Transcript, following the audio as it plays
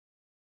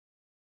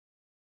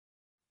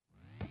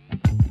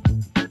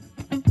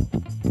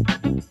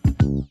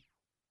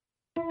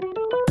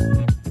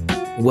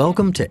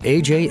Welcome to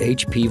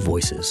AJHP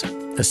Voices,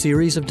 a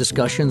series of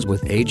discussions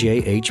with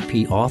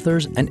AJHP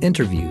authors and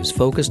interviews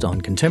focused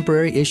on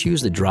contemporary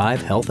issues that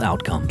drive health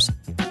outcomes.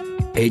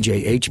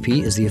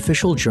 AJHP is the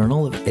official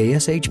journal of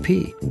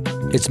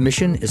ASHP. Its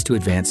mission is to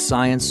advance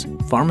science,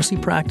 pharmacy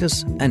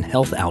practice, and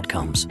health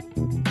outcomes.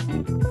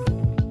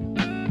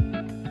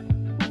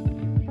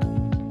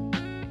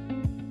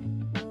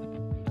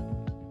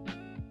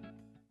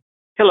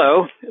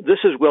 Hello, this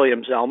is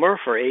William Zelmer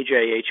for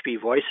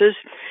AJHP Voices.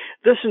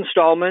 This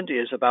installment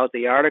is about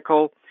the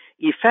article,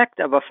 Effect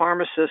of a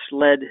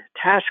Pharmacist-Led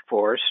Task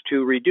Force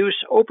to Reduce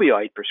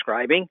Opioid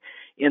Prescribing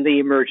in the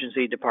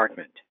Emergency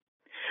Department.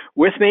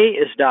 With me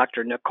is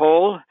Dr.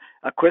 Nicole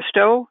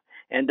Acquisto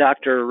and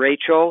Dr.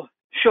 Rachel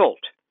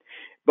Schuldt,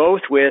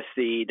 both with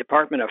the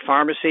Department of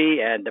Pharmacy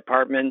and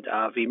Department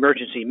of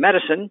Emergency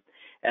Medicine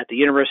at the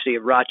University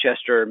of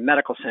Rochester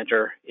Medical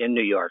Center in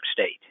New York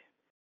State.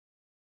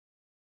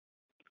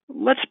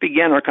 Let's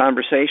begin our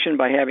conversation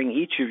by having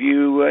each of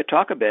you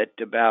talk a bit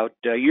about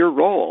your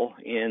role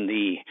in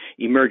the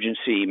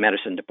Emergency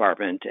Medicine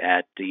Department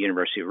at the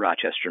University of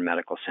Rochester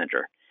Medical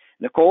Center.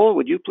 Nicole,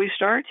 would you please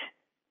start?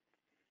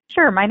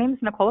 Sure. My name is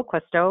Nicole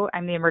Acquisto.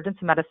 I'm the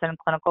Emergency Medicine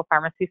Clinical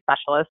Pharmacy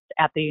Specialist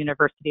at the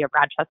University of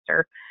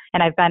Rochester,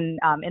 and I've been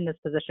in this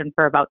position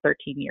for about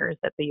 13 years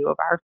at the U of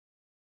R.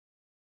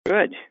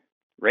 Good.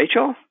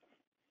 Rachel?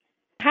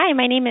 Hi,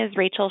 my name is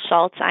Rachel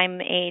Schultz. I'm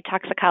a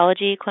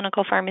toxicology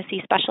clinical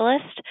pharmacy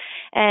specialist,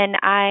 and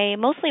I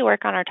mostly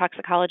work on our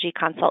toxicology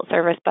consult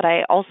service, but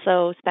I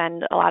also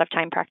spend a lot of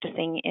time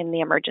practicing in the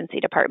emergency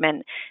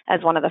department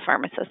as one of the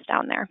pharmacists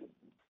down there.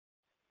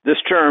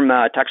 This term,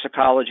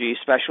 toxicology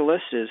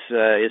specialist, is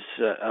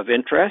of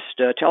interest.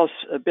 Tell us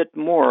a bit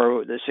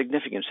more the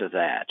significance of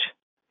that.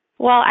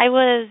 Well, I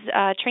was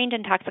trained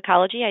in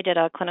toxicology. I did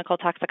a clinical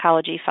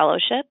toxicology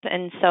fellowship,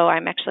 and so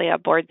I'm actually a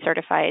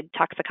board-certified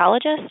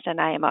toxicologist,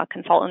 and I am a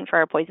consultant for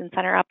our poison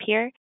center up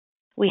here.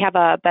 We have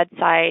a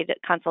bedside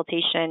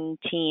consultation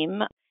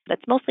team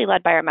that's mostly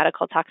led by our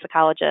medical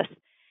toxicologist.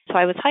 So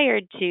I was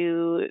hired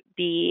to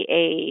be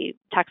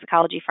a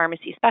toxicology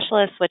pharmacy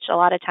specialist, which a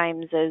lot of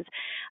times is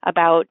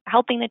about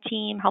helping the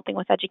team, helping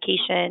with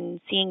education,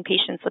 seeing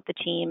patients with the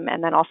team,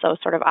 and then also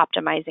sort of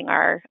optimizing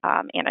our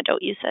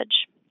antidote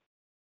usage.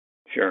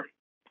 Sure.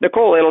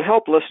 Nicole, it'll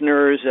help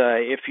listeners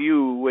if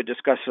you would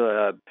discuss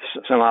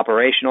some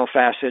operational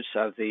facets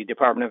of the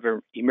Department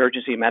of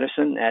Emergency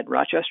Medicine at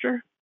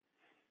Rochester.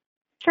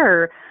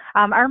 Sure.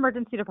 Our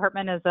emergency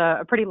department is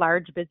a pretty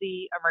large,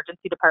 busy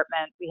emergency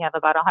department. We have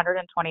about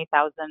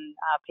 120,000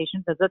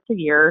 patient visits a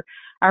year.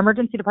 Our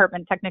emergency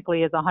department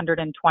technically is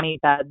 120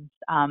 beds,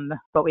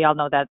 but we all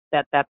know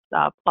that's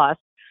plus.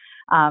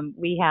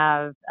 We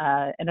have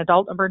an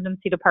adult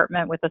emergency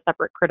department with a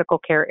separate critical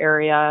care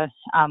area.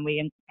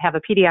 We have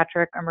a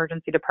pediatric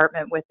emergency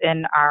department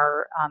within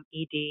our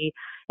ED,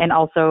 and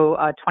also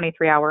a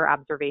 23-hour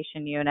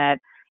observation unit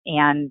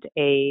and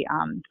a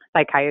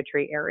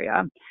psychiatry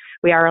area.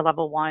 We are a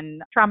level 1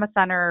 trauma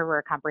center. We're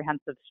a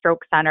comprehensive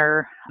stroke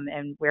center,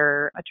 and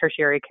we're a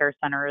tertiary care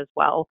center as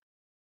well.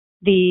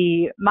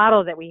 The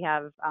model that we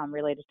have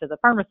related to the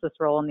pharmacist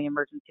role in the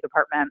emergency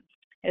department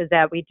is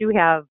that we do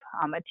have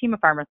a team of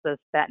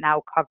pharmacists that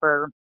now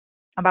cover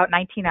about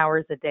 19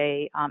 hours a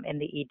day in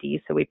the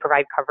ED. So we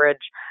provide coverage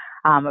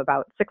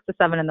about 6 to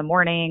 7 in the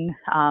morning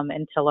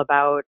until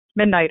about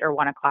midnight or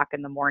 1 o'clock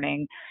in the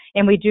morning.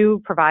 And we do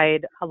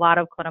provide a lot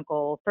of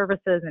clinical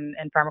services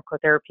and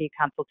pharmacotherapy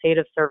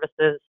consultative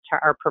services to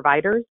our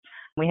providers.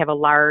 We have a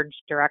large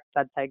direct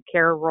bedside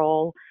care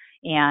role,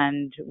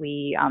 and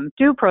we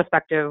do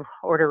prospective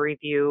order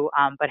review,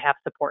 but have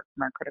support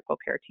from our critical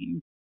care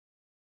team.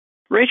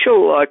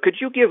 Rachel, could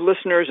you give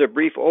listeners a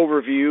brief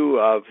overview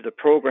of the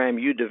program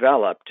you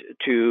developed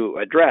to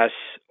address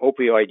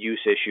opioid use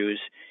issues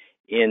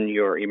in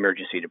your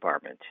emergency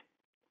department?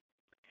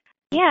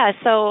 Yeah,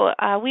 so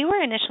we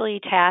were initially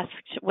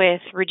tasked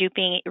with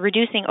reducing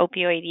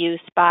opioid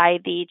use by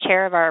the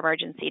chair of our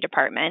emergency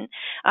department,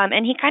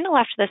 and he kind of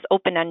left this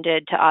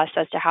open-ended to us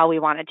as to how we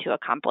wanted to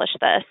accomplish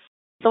this.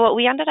 So what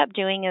we ended up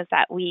doing is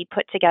that we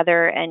put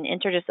together an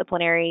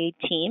interdisciplinary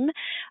team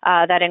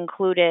that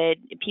included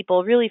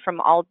people really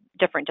from all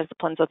different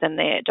disciplines within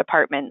the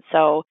department.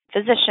 So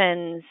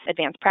physicians,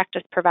 advanced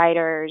practice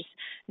providers,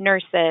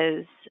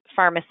 nurses,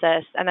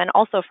 pharmacists, and then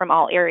also from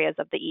all areas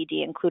of the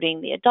ED,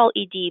 including the adult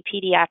ED,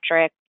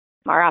 pediatric,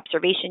 our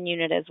observation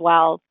unit as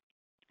well.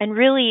 And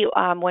really,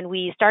 when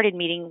we started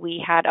meeting,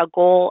 we had a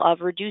goal of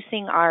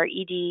reducing our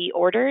ED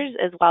orders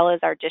as well as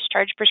our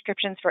discharge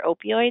prescriptions for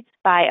opioids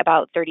by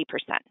about 30%.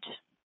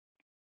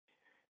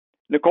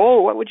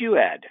 Nicole, what would you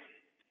add?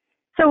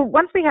 So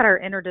once we had our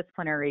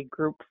interdisciplinary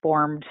group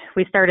formed,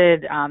 we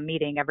started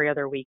meeting every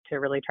other week to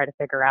really try to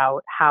figure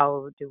out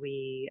how do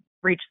we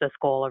reach this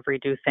goal of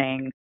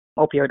reducing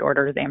opioid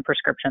orders and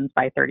prescriptions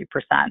by 30%.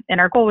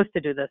 And our goal was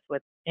to do this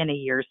within a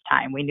year's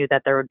time. We knew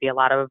that there would be a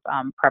lot of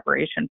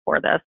preparation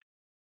for this.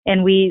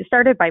 And we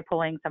started by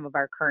pulling some of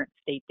our current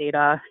state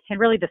data and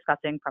really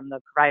discussing from the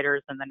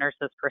providers and the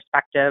nurses'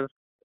 perspective,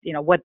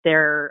 what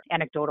their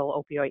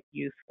anecdotal opioid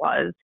use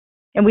was.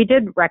 And we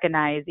did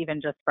recognize,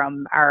 even just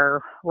from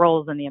our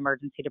roles in the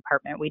emergency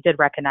department, we did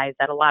recognize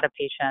that a lot of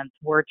patients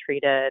were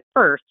treated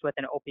first with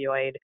an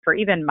opioid for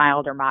even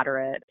mild or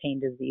moderate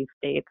pain disease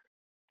states,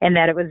 and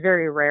that it was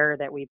very rare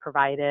that we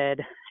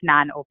provided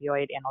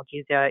non-opioid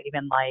analgesia,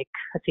 even like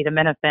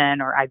acetaminophen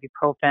or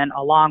ibuprofen,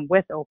 along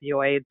with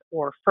opioids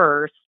or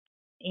first,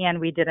 and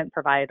we didn't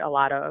provide a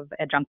lot of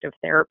adjunctive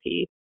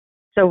therapy.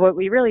 So what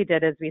we really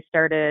did is we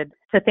started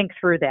to think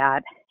through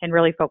that and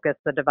really focus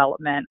the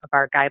development of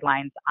our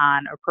guidelines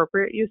on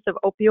appropriate use of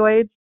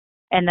opioids.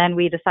 And then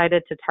we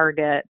decided to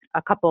target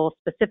a couple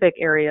specific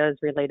areas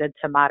related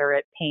to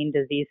moderate pain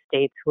disease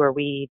states where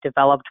we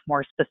developed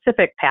more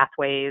specific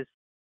pathways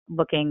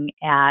looking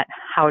at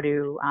how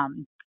to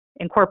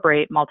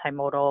incorporate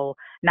multimodal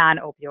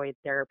non-opioid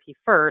therapy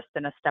first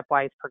in a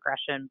stepwise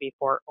progression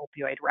before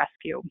opioid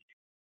rescue.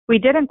 We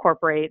did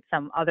incorporate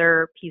some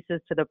other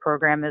pieces to the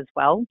program as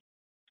well,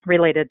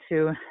 related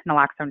to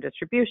naloxone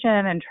distribution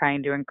and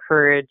trying to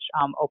encourage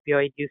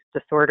opioid use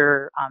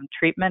disorder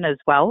treatment as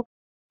well.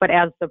 But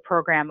as the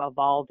program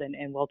evolved,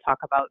 and we'll talk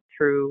about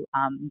through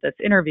this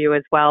interview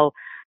as well,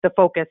 the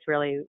focus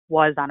really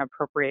was on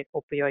appropriate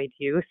opioid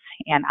use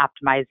and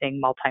optimizing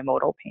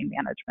multimodal pain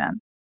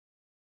management.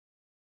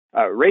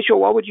 Rachel,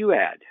 what would you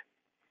add?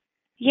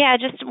 Yeah,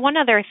 just one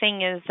other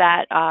thing is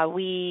that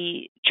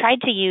we tried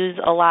to use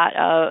a lot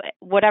of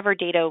whatever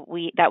data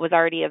that was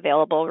already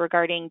available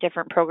regarding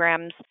different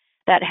programs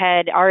that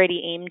had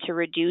already aimed to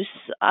reduce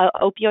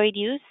opioid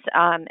use.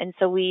 And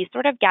so we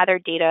sort of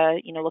gathered data,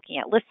 looking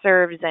at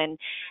listservs and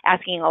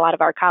asking a lot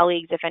of our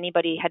colleagues if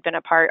anybody had been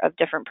a part of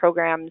different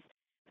programs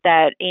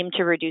that aim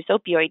to reduce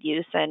opioid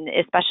use. And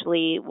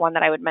especially one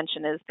that I would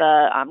mention is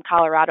the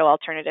Colorado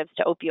Alternatives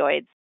to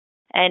Opioids.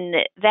 And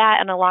that,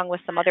 and along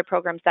with some other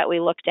programs that we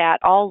looked at,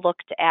 all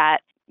looked at,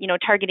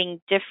 targeting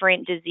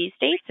different disease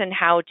states and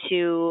how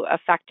to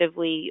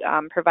effectively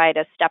provide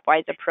a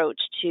stepwise approach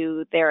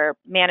to their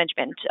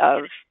management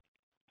of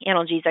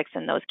analgesics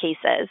in those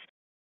cases.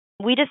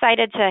 We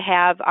decided to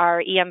have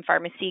our EM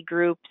pharmacy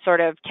group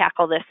sort of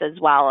tackle this as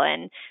well.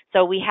 And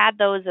so we had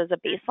those as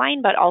a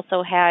baseline, but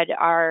also had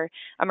our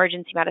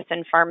emergency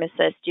medicine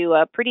pharmacists do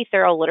a pretty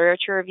thorough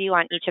literature review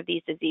on each of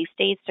these disease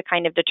states to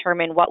kind of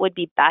determine what would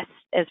be best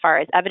as far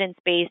as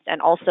evidence-based,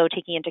 and also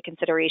taking into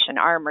consideration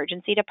our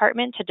emergency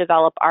department to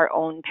develop our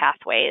own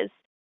pathways.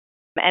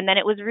 And then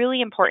it was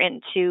really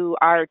important to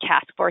our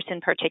task force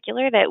in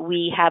particular that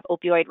we have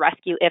opioid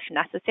rescue if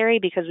necessary,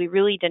 because we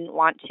really didn't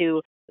want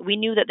to. We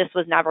knew that this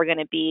was never going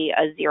to be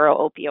a zero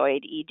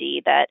opioid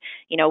ED, that,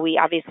 we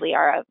obviously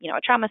are a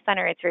trauma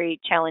center. It's very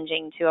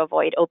challenging to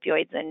avoid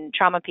opioids in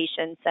trauma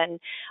patients. And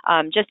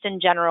just in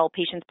general,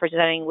 patients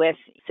presenting with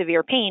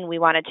severe pain, we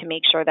wanted to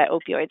make sure that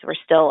opioids were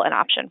still an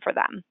option for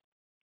them.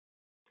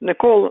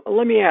 Nicole,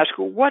 let me ask,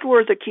 what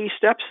were the key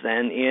steps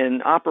then in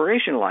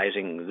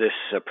operationalizing this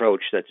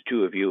approach that the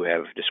two of you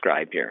have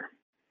described here?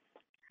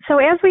 So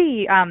as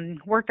we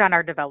worked on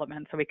our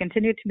development, so we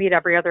continued to meet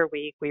every other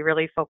week, we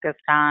really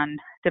focused on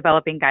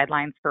developing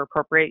guidelines for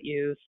appropriate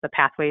use, the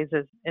pathways,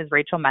 as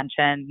Rachel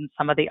mentioned,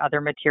 some of the other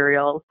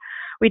materials.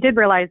 We did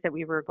realize that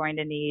we were going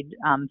to need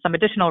some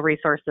additional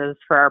resources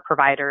for our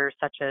providers,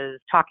 such as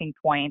talking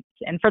points,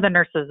 and for the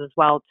nurses as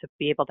well, to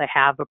be able to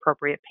have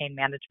appropriate pain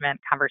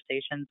management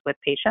conversations with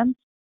patients.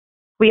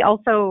 We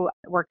also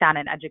worked on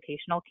an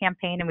educational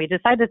campaign, and we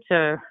decided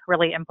to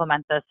really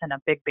implement this in a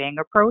big bang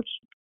approach.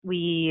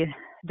 We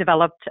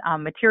developed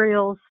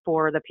materials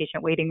for the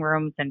patient waiting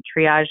rooms and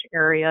triage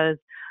areas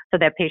so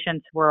that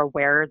patients were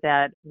aware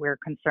that we're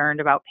concerned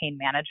about pain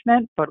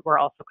management, but we're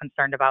also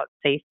concerned about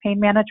safe pain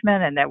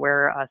management and that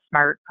we're a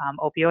smart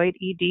opioid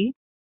ED.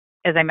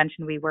 As I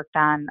mentioned, we worked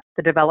on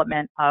the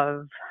development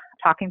of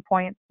talking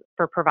points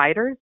for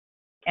providers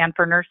and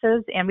for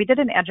nurses. And we did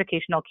an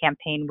educational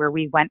campaign where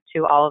we went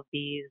to all of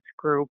these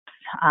groups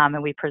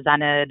and we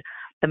presented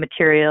the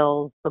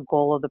materials, the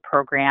goal of the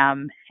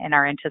program, and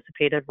our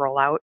anticipated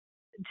rollout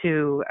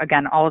to,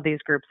 again, all of these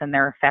groups in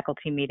their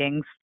faculty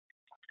meetings.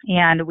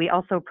 And we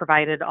also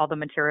provided all the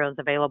materials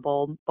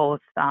available both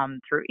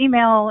through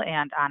email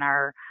and on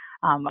our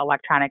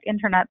electronic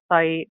internet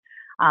site,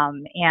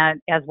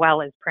 and as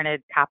well as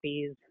printed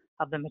copies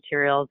of the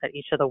materials at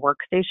each of the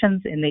workstations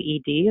in the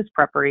ED as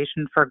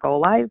preparation for Go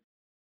Live.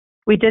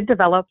 We did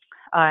develop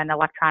an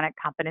electronic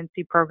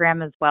competency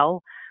program as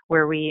well,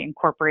 where we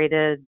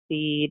incorporated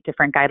the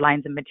different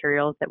guidelines and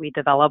materials that we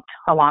developed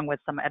along with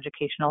some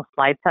educational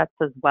slide sets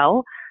as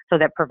well, so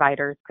that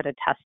providers could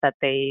attest that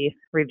they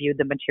reviewed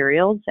the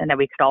materials and that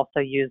we could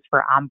also use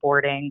for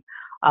onboarding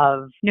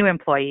of new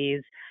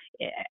employees,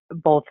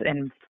 both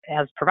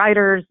as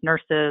providers,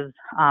 nurses,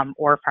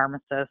 or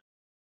pharmacists.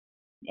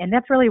 And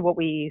that's really what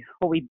we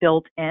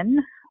built in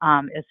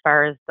as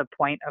far as the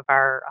point of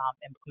our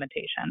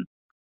implementation.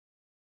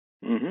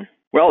 Mm-hmm.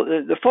 Well,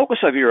 the focus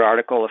of your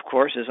article, of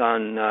course, is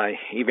on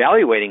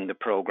evaluating the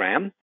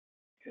program.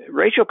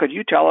 Rachel, could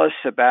you tell us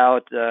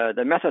about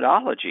the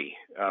methodology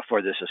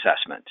for this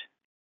assessment?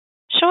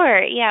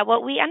 Sure. Yeah.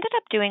 What we ended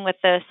up doing with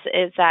this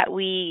is that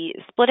we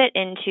split it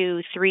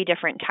into 3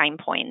 different time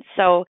points.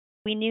 So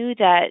We knew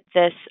that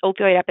this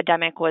opioid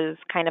epidemic was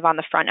kind of on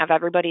the front of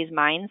everybody's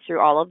minds through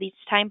all of these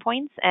time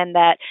points, and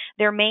that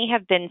there may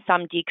have been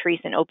some decrease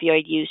in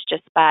opioid use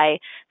just by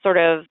sort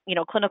of,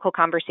 clinical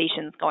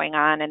conversations going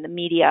on and the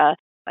media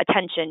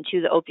attention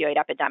to the opioid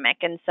epidemic.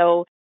 And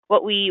so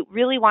what we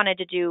really wanted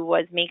to do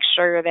was make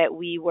sure that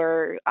we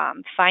were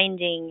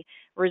finding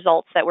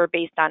results that were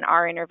based on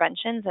our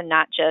interventions and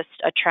not just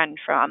a trend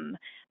from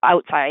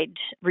outside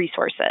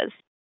resources.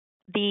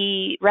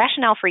 The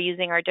rationale for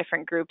using our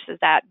different groups is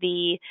that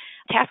the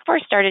task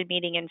force started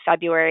meeting in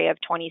February of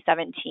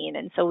 2017.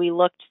 And so we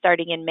looked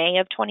starting in May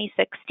of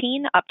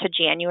 2016 up to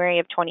January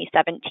of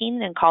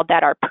 2017 and called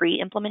that our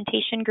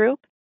pre-implementation group.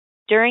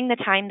 During the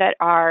time that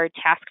our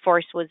task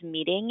force was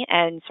meeting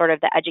and sort of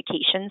the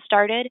education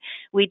started,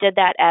 we did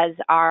that as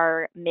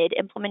our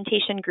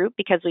mid-implementation group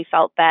because we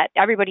felt that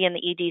everybody in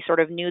the ED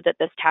sort of knew that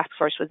this task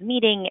force was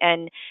meeting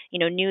and,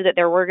 knew that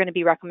there were going to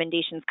be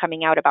recommendations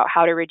coming out about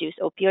how to reduce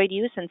opioid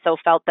use, and so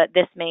felt that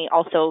this may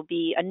also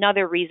be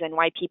another reason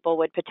why people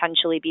would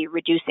potentially be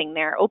reducing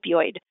their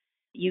opioid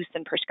use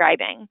and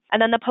prescribing. And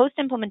then the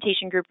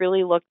post-implementation group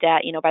really looked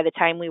at, by the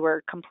time we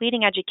were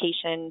completing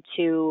education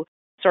to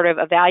sort of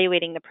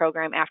evaluating the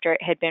program after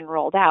it had been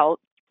rolled out.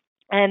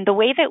 And the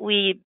way that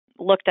we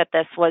looked at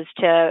this was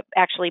to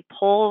actually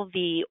pull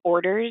the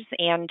orders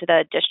and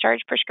the discharge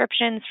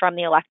prescriptions from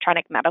the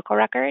electronic medical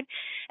record.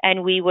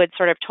 And we would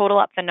sort of total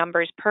up the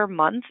numbers per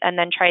month and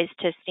then try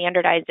to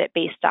standardize it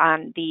based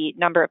on the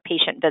number of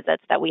patient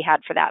visits that we had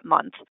for that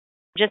month,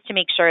 just to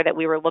make sure that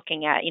we were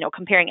looking at,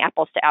 comparing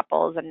apples to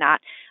apples and not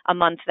a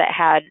month that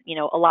had,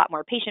 a lot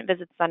more patient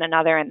visits than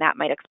another, and that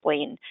might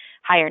explain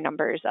higher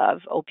numbers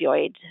of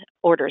opioid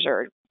orders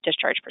or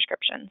discharge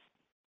prescriptions.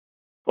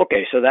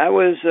 Okay, so that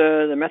was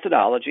the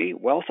methodology,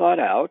 well thought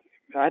out.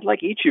 I'd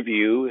like each of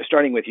you,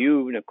 starting with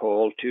you,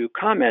 Nicole, to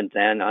comment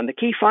then on the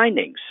key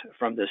findings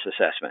from this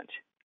assessment.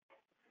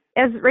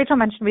 As Rachel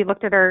mentioned, we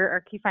looked at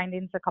our key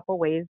findings a couple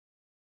ways.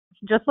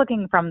 Just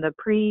looking from the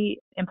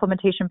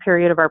pre-implementation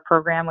period of our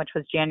program, which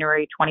was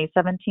January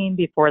 2017,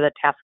 before the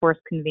task force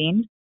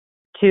convened,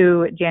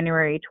 to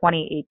January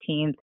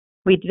 2018,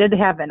 we did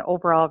have an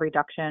overall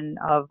reduction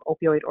of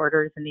opioid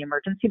orders in the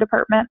emergency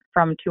department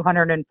from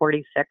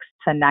 246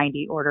 to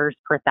 90 orders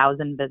per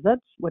 1,000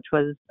 visits, which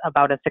was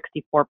about a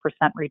 64%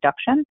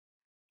 reduction.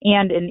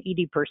 And in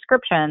ED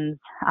prescriptions,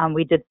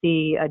 we did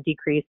see a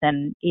decrease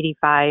in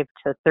 85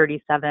 to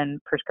 37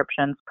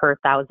 prescriptions per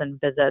 1,000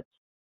 visits,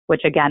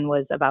 which again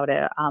was about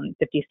a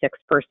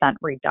 56%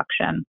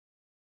 reduction.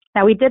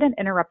 Now, we did an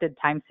interrupted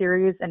time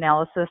series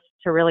analysis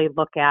to really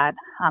look at,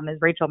 as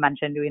Rachel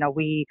mentioned,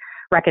 we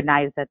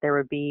recognized that there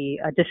would be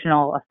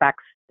additional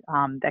effects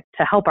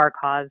to help our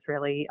cause,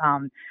 really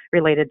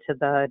related to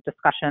the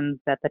discussions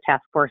that the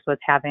task force was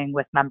having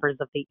with members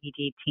of the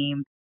ED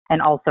team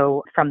and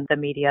also from the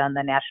media and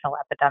the national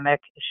epidemic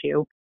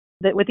issue.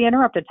 With the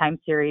interrupted time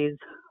series,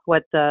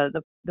 what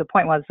the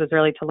point was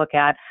really to look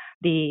at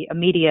the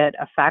immediate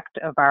effect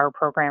of our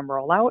program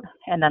rollout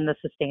and then the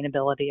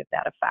sustainability of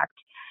that effect.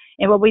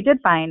 And what we did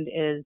find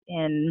is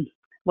in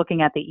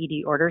looking at the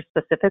ED orders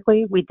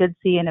specifically, we did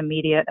see an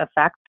immediate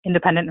effect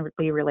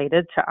independently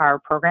related to our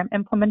program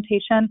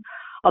implementation,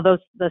 although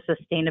the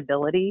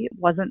sustainability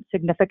wasn't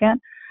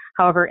significant.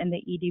 However, in the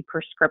ED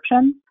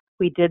prescription,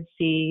 we did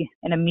see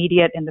an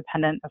immediate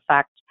independent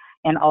effect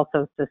and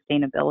also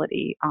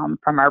sustainability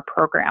from our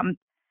program.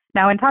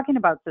 Now, in talking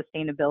about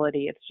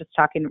sustainability, it's just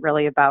talking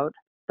really about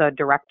the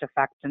direct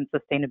effect and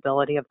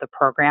sustainability of the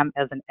program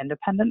as an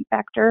independent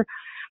factor.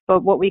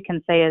 But what we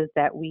can say is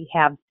that we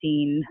have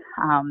seen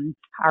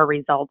our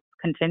results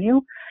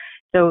continue.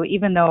 So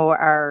even though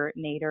our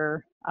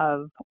nadir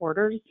of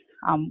orders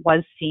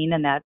was seen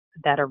in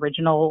that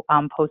original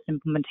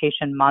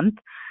post-implementation month,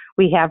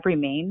 we have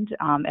remained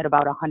at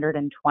about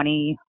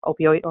 120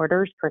 opioid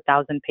orders per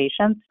 1,000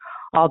 patients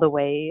all the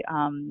way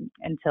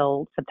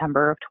until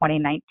September of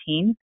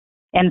 2019.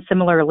 And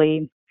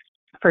similarly,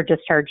 for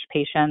discharged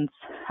patients,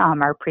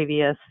 our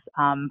previous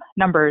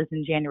numbers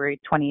in January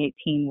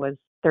 2018 was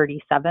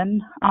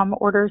 37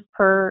 orders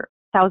per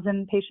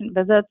 1,000 patient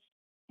visits.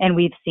 And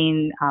we've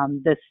seen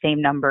this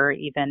same number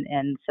even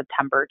in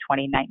September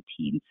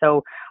 2019.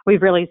 So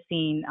we've really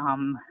seen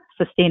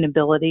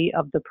sustainability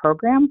of the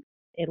program,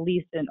 at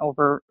least an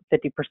over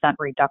 50%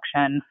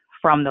 reduction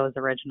from those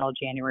original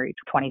January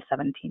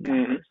 2017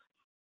 numbers. Mm-hmm.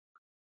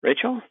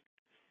 Rachel?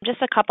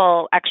 Just a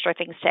couple extra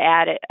things to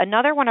add.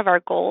 Another one of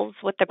our goals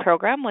with the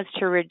program was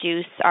to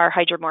reduce our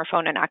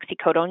hydromorphone and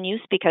oxycodone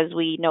use because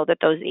we know that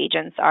those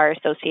agents are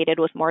associated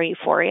with more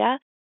euphoria.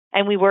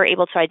 And we were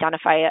able to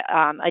identify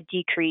a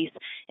decrease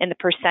in the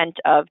percent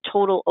of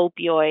total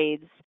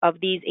opioids of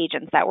these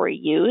agents that were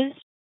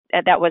used.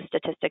 That was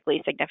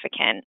statistically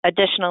significant.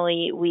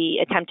 Additionally,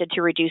 we attempted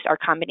to reduce our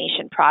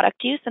combination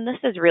product use, and this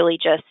is really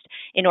just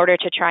in order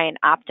to try and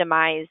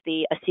optimize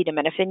the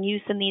acetaminophen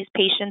use in these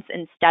patients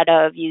instead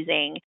of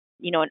using,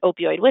 an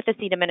opioid with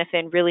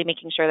acetaminophen, really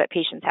making sure that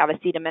patients have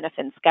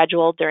acetaminophen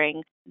scheduled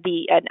during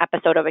an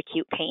episode of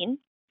acute pain.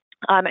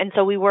 And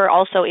so we were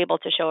also able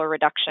to show a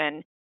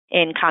reduction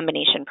in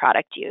combination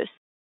product use.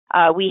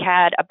 we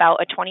had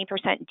about a 20%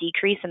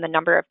 decrease in the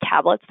number of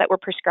tablets that were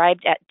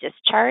prescribed at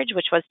discharge,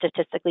 which was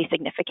statistically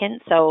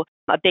significant. So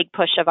a big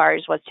push of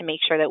ours was to make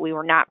sure that we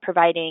were not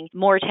providing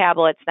more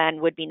tablets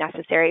than would be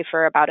necessary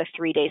for about a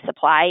 3-day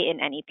supply in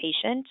any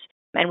patient.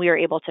 And we were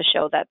able to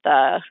show that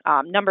the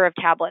number of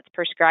tablets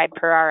prescribed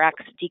per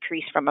RX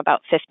decreased from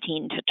about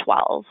 15 to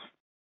 12.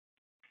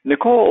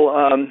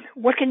 Nicole,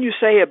 what can you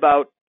say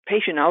about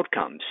patient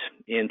outcomes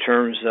in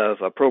terms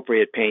of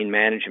appropriate pain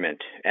management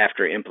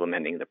after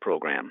implementing the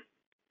program?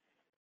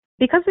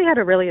 Because we had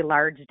a really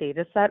large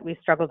data set, we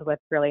struggled with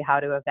really how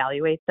to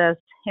evaluate this.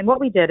 And what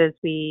we did is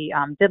we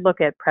did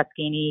look at Press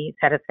Ganey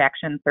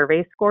satisfaction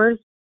survey scores.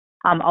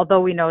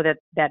 Although we know that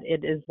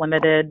it is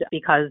limited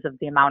because of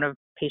the amount of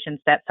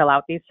patients that fill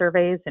out these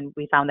surveys, and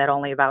we found that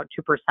only about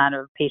 2%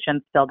 of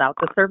patients filled out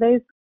the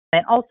surveys.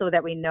 And also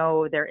that we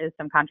know there is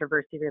some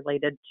controversy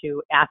related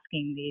to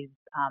asking these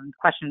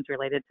questions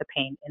related to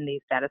pain in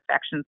these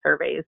satisfaction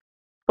surveys.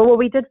 But what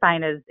we did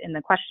find is in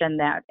the question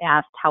that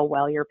asked how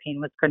well your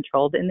pain was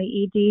controlled in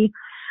the ED,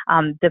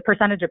 the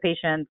percentage of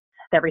patients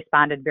that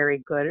responded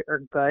very good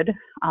or good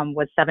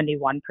was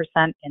 71%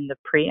 in the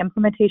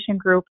pre-implementation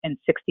group and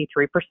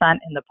 63%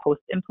 in the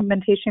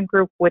post-implementation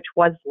group, which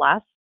was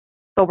less.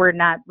 But we're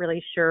not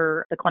really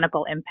sure the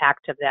clinical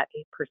impact of that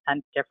 8%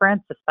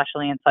 difference,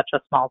 especially in such a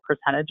small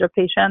percentage of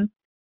patients.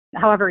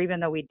 However, even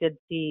though we did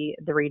see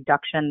the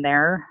reduction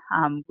there,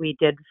 we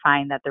did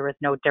find that there was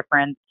no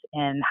difference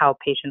in how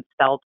patients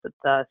felt that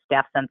the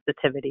staff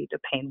sensitivity to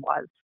pain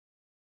was.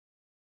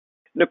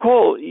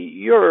 Nicole,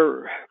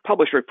 your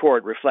published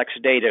report reflects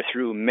data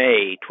through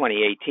May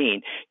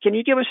 2018. Can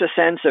you give us a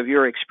sense of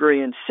your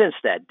experience since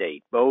that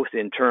date, both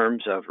in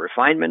terms of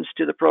refinements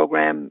to the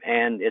program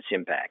and its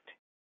impact?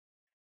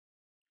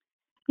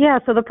 Yeah,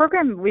 so the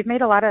program, we've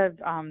made a lot of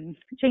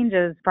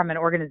changes from an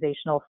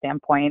organizational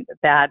standpoint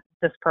that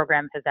this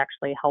program has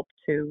actually helped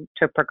to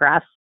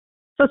progress.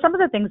 So some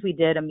of the things we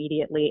did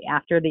immediately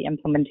after the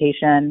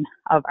implementation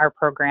of our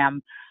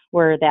program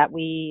were that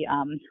we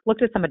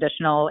looked at some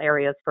additional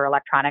areas for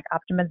electronic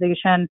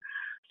optimization.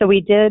 So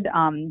we did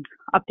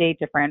update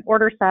different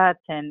order sets,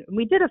 and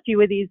we did a few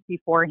of these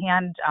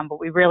beforehand, but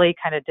we really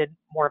kind of did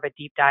more of a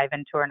deep dive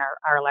into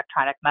our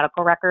electronic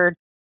medical record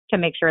to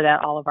make sure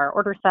that all of our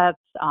order sets,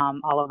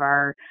 all of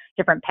our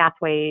different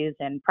pathways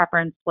and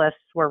preference lists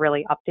were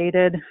really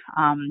updated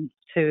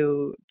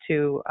to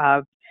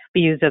be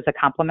used as a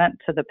complement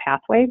to the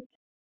pathway.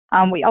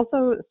 We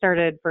also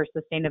started for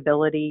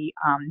sustainability,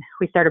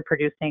 we started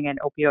producing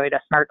a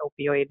smart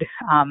opioid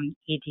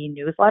ED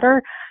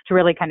newsletter to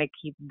really kind of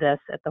keep this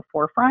at the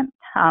forefront.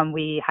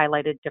 We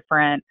highlighted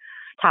different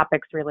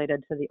topics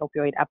related to the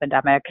opioid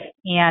epidemic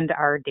and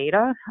our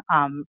data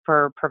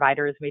for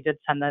providers. We did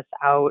send this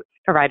out,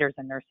 providers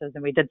and nurses,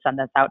 and we did send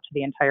this out to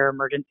the entire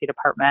emergency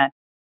department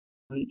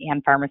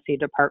and pharmacy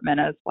department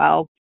as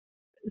well.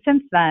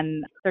 Since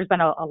then, there's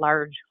been a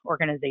large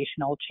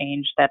organizational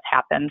change that's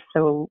happened.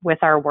 So with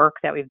our work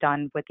that we've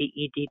done with the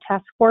ED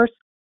task force,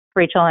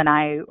 Rachel and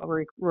I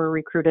were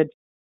recruited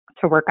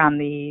to work on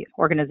the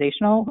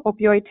organizational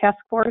opioid task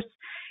force,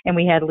 and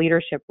we had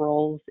leadership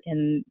roles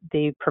in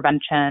the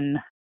prevention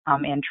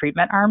and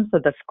treatment arms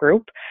of this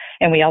group.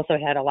 And we also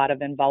had a lot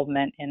of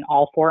involvement in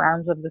all 4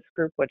 arms of this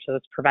group, which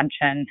was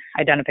prevention,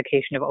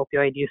 identification of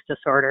opioid use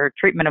disorder,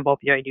 treatment of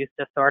opioid use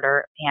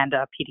disorder, and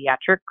a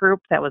pediatric group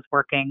that was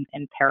working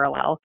in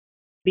parallel.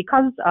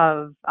 Because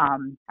of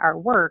our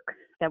work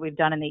that we've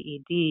done in the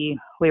ED,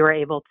 we were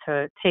able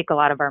to take a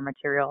lot of our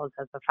materials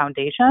as a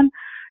foundation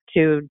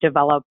to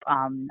develop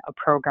a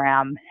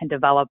program and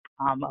develop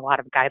a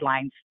lot of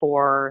guidelines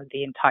for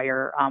the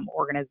entire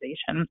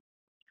organization.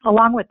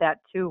 Along with that,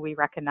 too, we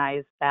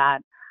recognize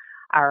that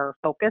our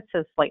focus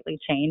has slightly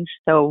changed.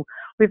 So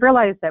we've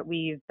realized that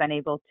we've been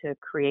able to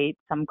create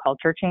some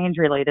culture change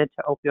related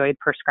to opioid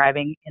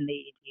prescribing in the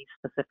ED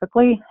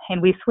specifically. And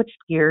we switched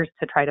gears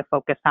to try to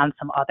focus on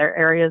some other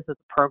areas of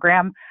the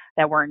program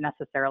that weren't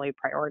necessarily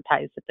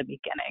prioritized at the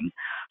beginning.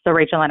 So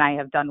Rachel and I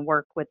have done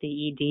work with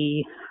the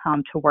ED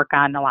to work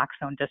on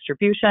naloxone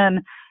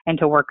distribution and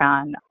to work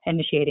on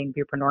initiating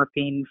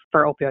buprenorphine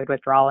for opioid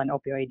withdrawal and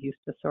opioid use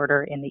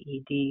disorder in the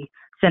ED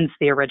since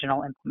the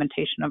original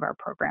implementation of our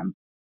program.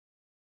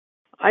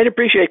 I'd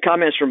appreciate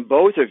comments from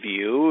both of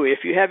you. If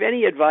you have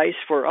any advice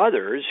for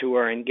others who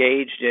are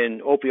engaged in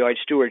opioid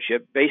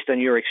stewardship based on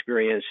your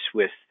experience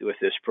with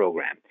this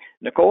program.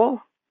 Nicole?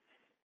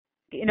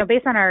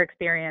 Based on our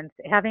experience,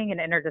 having an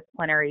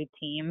interdisciplinary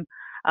team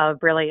of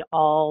really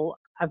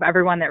of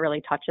everyone that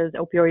really touches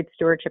opioid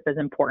stewardship is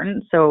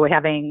important. So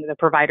having the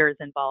providers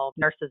involved,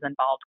 nurses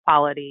involved,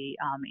 quality,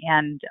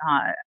 and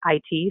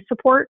IT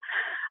support.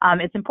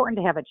 It's important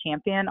to have a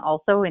champion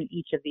also in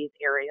each of these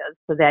areas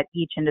so that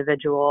each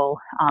individual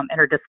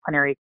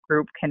interdisciplinary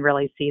group can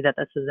really see that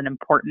this is an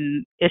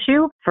important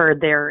issue for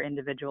their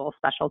individual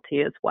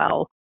specialty as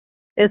well.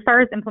 As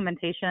far as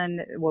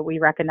implementation, what we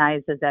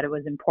recognized is that it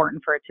was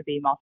important for it to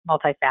be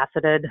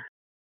multifaceted.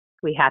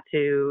 We had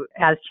to,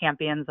 as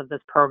champions of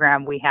this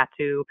program, we had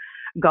to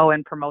go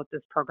and promote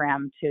this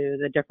program to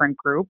the different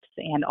groups,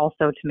 and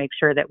also to make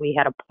sure that we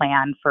had a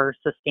plan for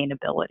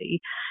sustainability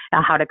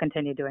and how to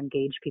continue to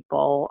engage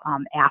people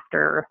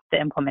after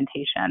the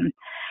implementation.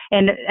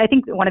 And I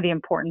think one of the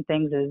important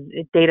things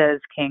is data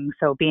is king.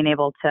 So being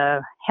able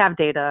to have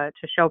data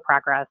to show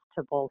progress,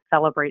 to both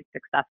celebrate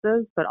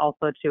successes, but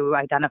also to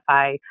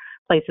identify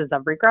places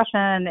of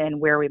regression and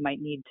where we might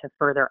need to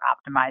further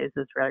optimize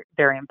is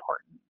very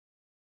important.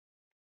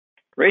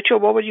 Rachel,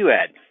 what would you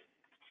add?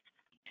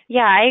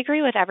 Yeah, I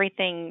agree with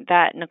everything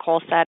that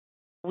Nicole said.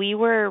 We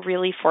were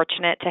really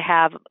fortunate to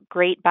have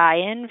great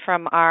buy-in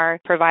from our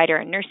provider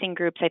and nursing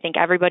groups. I think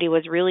everybody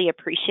was really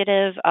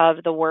appreciative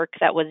of the work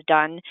that was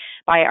done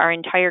by our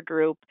entire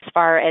group as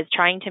far as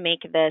trying to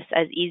make this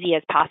as easy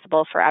as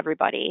possible for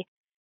everybody.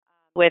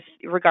 With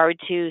regard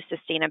to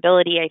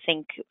sustainability, I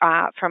think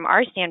from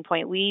our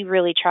standpoint, we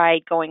really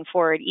tried going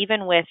forward,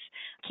 even with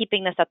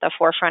keeping this at the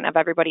forefront of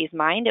everybody's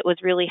mind. It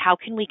was really how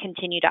can we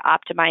continue to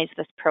optimize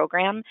this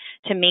program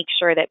to make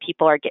sure that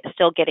people are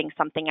still getting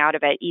something out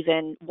of it,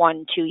 even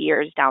 1-2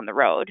 years down the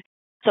road.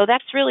 So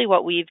that's really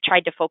what we've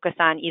tried to focus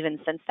on even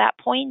since that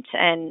point,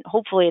 and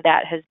hopefully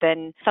that has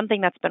been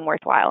something that's been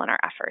worthwhile in our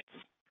efforts.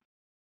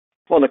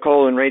 Well,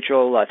 Nicole and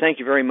Rachel, thank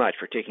you very much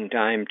for taking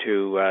time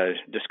to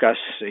discuss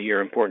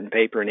your important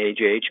paper in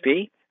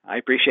AJHP. I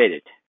appreciate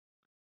it.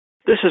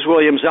 This is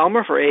William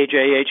Zellmer for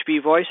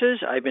AJHP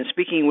Voices. I've been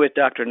speaking with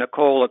Dr.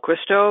 Nicole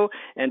Acquisto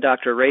and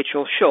Dr.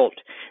 Rachel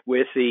Schuldt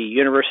with the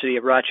University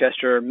of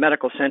Rochester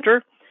Medical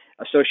Center,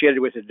 associated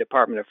with the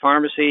Department of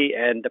Pharmacy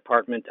and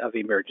Department of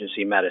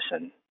Emergency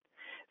Medicine.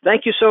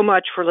 Thank you so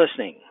much for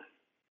listening.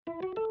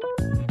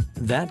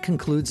 That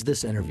concludes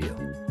this interview.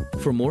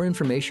 For more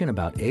information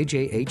about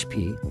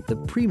AJHP, the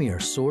premier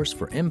source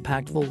for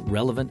impactful,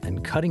 relevant,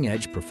 and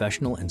cutting-edge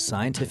professional and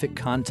scientific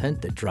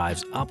content that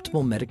drives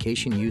optimal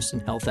medication use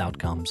and health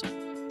outcomes,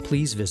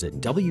 please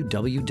visit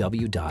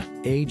www.ajhp.org.